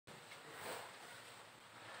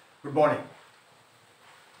Good morning.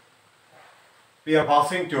 We are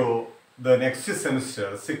passing to the next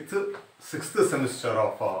semester, sixth semester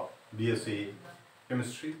of BSc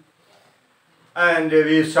Chemistry. And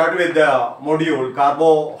we start with the module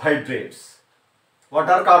carbohydrates. What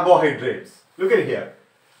are carbohydrates? Look at here.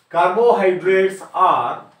 Carbohydrates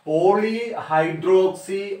are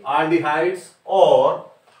polyhydroxyaldehydes or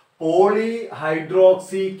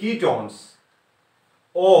polyhydroxyketones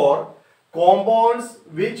or compounds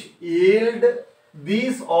which yield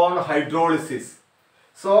these on hydrolysis.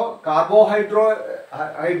 So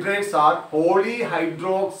carbohydrates are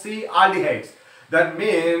polyhydroxyaldehydes. That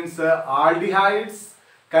means aldehydes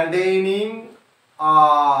containing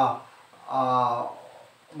more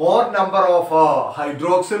number of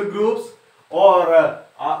hydroxyl groups or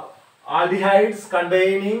aldehydes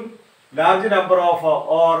containing large number of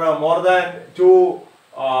or more than two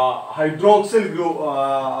hydroxyl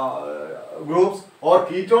groups or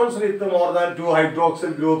ketones with more than two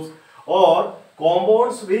hydroxyl groups or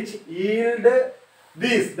compounds which yield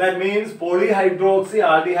this. That means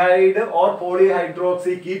polyhydroxyaldehyde or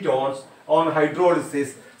polyhydroxyketones on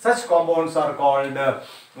hydrolysis. Such compounds are called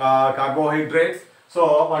carbohydrates.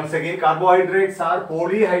 So once again, carbohydrates are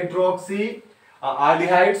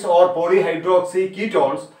polyhydroxyaldehydes or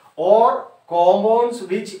polyhydroxyketones or compounds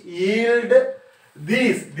which yield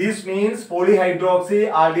these. This means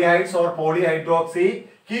polyhydroxyaldehydes or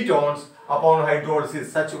polyhydroxyketones upon hydrolysis.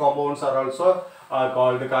 Such compounds are also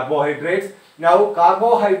called carbohydrates. Now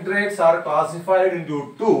carbohydrates are classified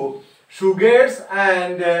into two: sugars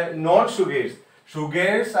and non-sugars.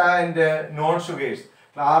 Sugars and non-sugars.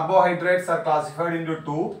 Carbohydrates are classified into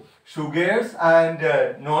two: sugars and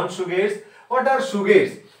non-sugars. What are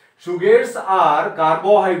sugars? Sugars are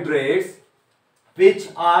carbohydrates which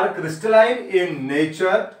are crystalline in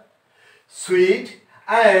nature, sweet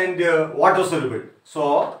and water soluble.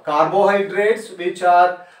 So carbohydrates which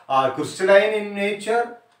are crystalline in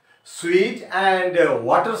nature, sweet and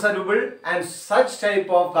water soluble, and such type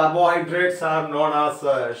of carbohydrates are known as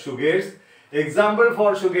sugars. Example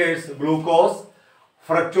for sugars: glucose,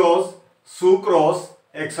 fructose, sucrose,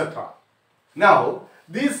 etc. Now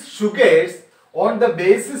these sugars, on the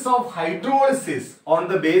basis of hydrolysis,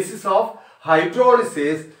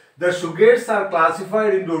 the sugars are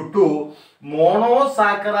classified into two: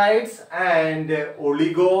 monosaccharides and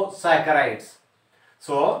oligosaccharides.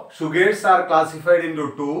 So sugars are classified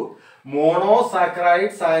into two: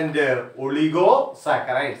 monosaccharides and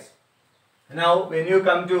oligosaccharides. Now when you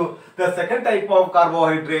come to the second type of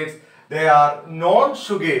carbohydrates, they are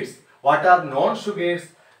non-sugars. What are non-sugars?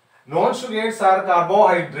 Non-sugars are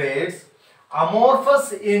carbohydrates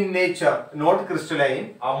amorphous in nature, not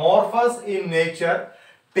crystalline, amorphous in nature,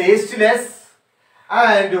 tasteless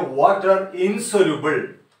and water insoluble.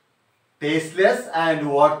 Tasteless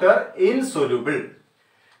and water insoluble.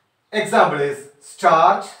 Example is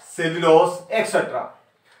starch, cellulose, etc.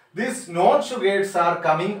 These non-sugars are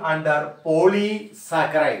coming under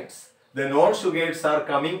polysaccharides. The non-sugars are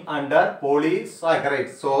coming under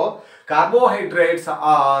polysaccharides. So carbohydrates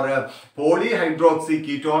are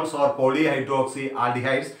polyhydroxyketones or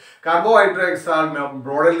polyhydroxyaldehydes. Carbohydrates are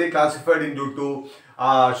broadly classified into two: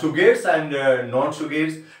 sugars and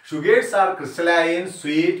non-sugars. Sugars are crystalline,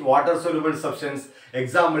 sweet, water-soluble substance.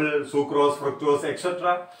 Example: sucrose, fructose,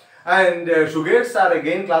 etc. And sugars are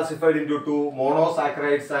again classified into two: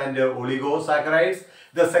 monosaccharides and oligosaccharides.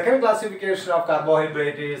 The second classification of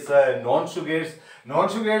carbohydrate is non-sugars.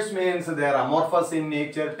 Non-sugars means they are amorphous in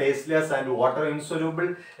nature, tasteless and water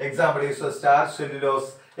insoluble. Example is starch,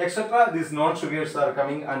 cellulose, etc. These non-sugars are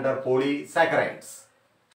coming under polysaccharides.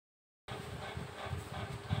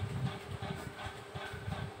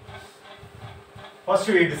 First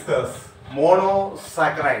we discuss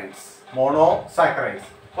monosaccharides. Monosaccharides.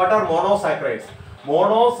 What are monosaccharides?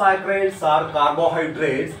 Monosaccharides are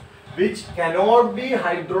carbohydrates which cannot be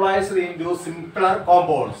hydrolyzed into simpler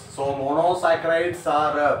compounds. So monosaccharides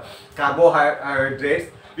are carbohydrates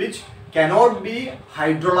which cannot be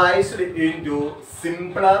hydrolyzed into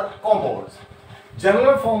simpler compounds.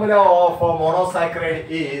 General formula of monosaccharide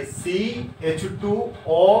is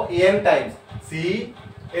CH2ON times.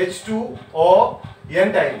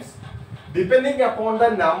 CH2ON times. Depending upon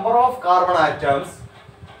the number of carbon atoms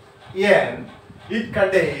N, it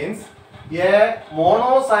contains a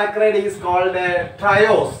monosaccharide is called a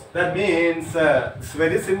triose. That means it's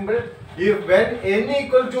very simple. If when n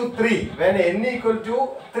equal to 3,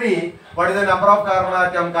 what is the number of carbon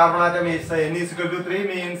atom? Carbon atom is n is equal to 3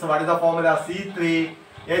 means what is the formula?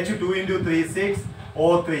 C3H2 into 3,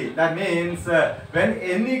 6O3. That means when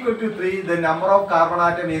n equal to 3, the number of carbon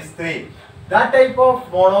atom is 3. That type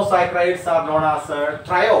of monosaccharides are known as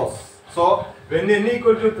triose. So when n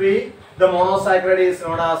equal to 3, the monosaccharide is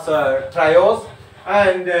known as triose,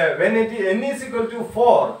 and when n is equal to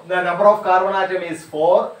 4, the number of carbon atom is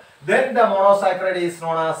 4, then the monosaccharide is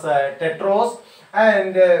known as tetrose.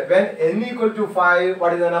 And when n equal to 5,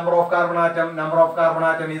 what is the number of carbon atom? Number of carbon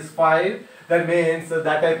atom is 5. That means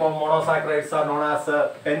that type of monosaccharides are known as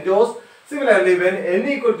pentose. Similarly, when n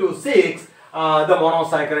equal to 6, the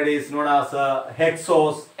monosaccharide is known as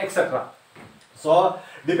hexose, etc. So,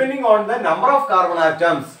 depending on the number of carbon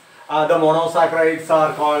atoms, the monosaccharides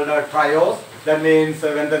are called triose. That means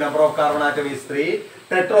when the number of carbon atom is 3,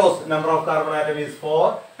 tetrose, number of carbon atom is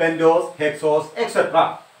 4, pentose, hexose,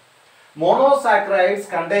 etc. Monosaccharides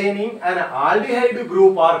containing an aldehyde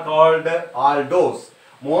group are called aldose.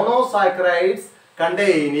 Monosaccharides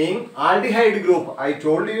containing aldehyde group. I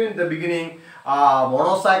told you in the beginning,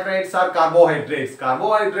 monosaccharides are carbohydrates.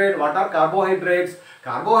 What are carbohydrates?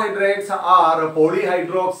 Carbohydrates are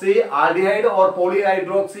polyhydroxy aldehyde or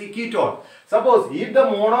polyhydroxy ketone. Suppose if the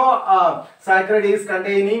monosaccharide is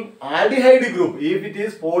containing aldehyde group, if it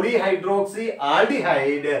is polyhydroxy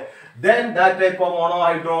aldehyde, then that type of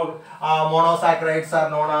monosaccharides are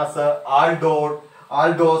known as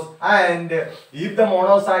aldose, and if the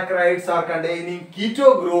monosaccharides are containing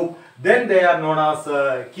keto group, then they are known as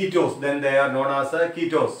ketose.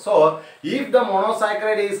 So if the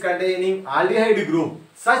monosaccharide is containing aldehyde group,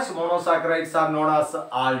 such monosaccharides are known as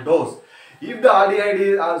aldose. If the aldehyde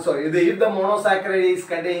is if the monosaccharide is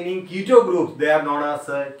containing keto groups, they are known as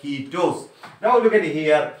ketose. Now look at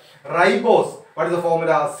here, ribose. What is the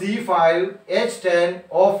formula?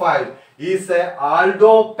 C5H10O5 is a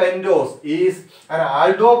aldopentose.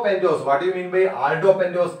 What do you mean by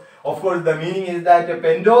aldopentose? Of course, the meaning is that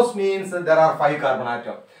pentose means there are 5 carbon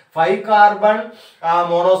atoms. 5 carbon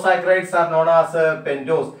monosaccharides are known as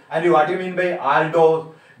pentose. And what do you mean by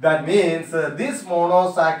aldose? That means this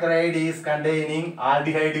monosaccharide is containing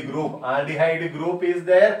aldehyde group. Aldehyde group is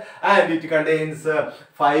there and it contains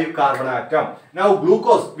 5 carbon atom. Now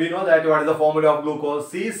glucose, we know that what is the formula of glucose?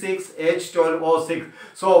 C6H12O6.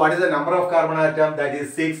 So what is the number of carbon atom? That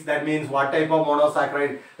is 6. That means what type of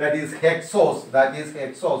monosaccharide? That is hexose.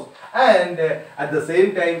 And at the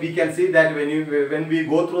same time we can see that when we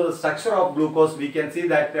go through the structure of glucose, we can see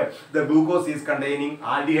that the glucose is containing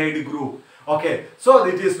aldehyde group. Okay, so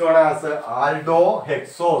it is known as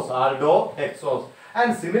aldohexose.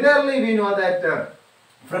 And similarly, we know that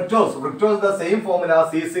fructose, the same formula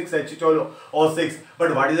C6H12O6.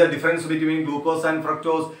 But what is the difference between glucose and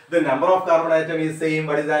fructose? The number of carbon atom is same.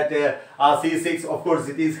 What is that? C6, of course,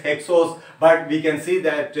 it is hexose. But we can see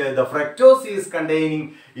that the fructose is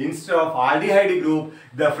containing, instead of aldehyde group,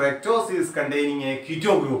 the fructose is containing a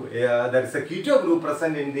keto group. There is a keto group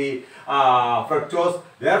present in the fructose.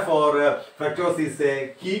 Therefore, fructose is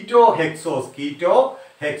a ketohexose.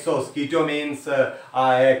 Keto means a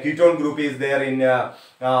ketone group is there in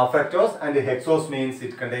fructose, and hexose means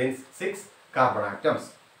it contains 6 carbon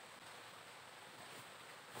atoms.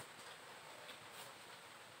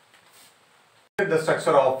 The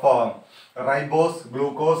structure of ribose,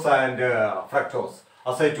 glucose and fructose.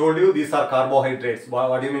 As I told you, these are carbohydrates.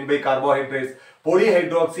 What do you mean by carbohydrates?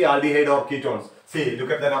 Polyhydroxy aldehyde or ketones. See,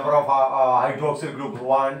 look at the number of hydroxyl group.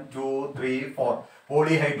 1, 2, 3, 4.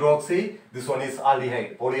 Polyhydroxy, this one is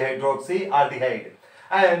aldehyde. Polyhydroxy aldehyde.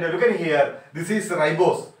 And look at here, this is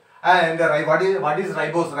ribose. And what is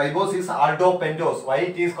ribose? Ribose is aldopentose. Why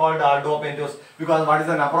it is called aldopentose? Because what is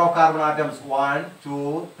the number of carbon atoms? 1,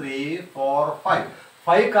 2, 3, 4, 5.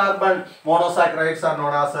 5 carbon monosaccharides are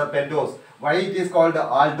known as pentose. Why it is called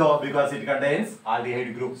aldo? Because it contains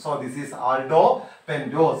aldehyde group. So this is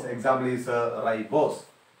aldopentose. Example is ribose.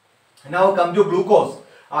 Now come to glucose.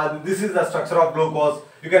 This is the structure of glucose.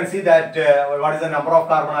 You can see that what is the number of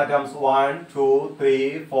carbon atoms? 1, 2,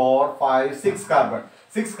 3, 4, 5, 6 carbon.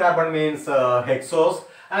 6 carbon means hexose.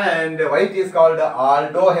 And why it is called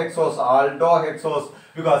aldohexose?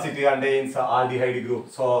 Because it contains aldehyde group.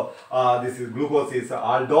 So this is glucose is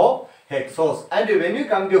aldohexose. And when you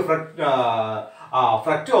come to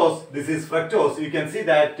fructose, this is fructose. You can see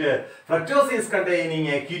that fructose is containing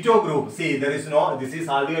a keto group. See, there is no, this is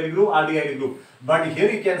aldehyde group. But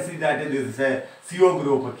here you can see that this is a CO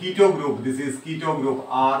group, keto group. This is keto group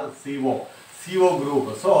or CO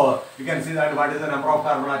group. So you can see that what is the number of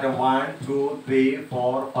carbon atom? 1, 2, 3,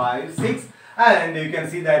 4, 5, 6. And you can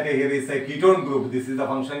see that here is a ketone group. This is the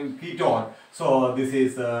function ketone. So this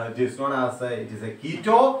is just known as it is a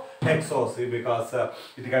ketohexose because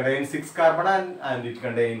it contains 6 carbon and it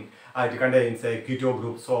contains a keto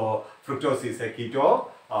group. So fructose is a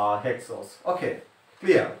ketohexose. Okay,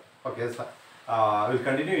 clear. Okay, so, I will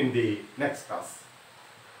continue in the next class.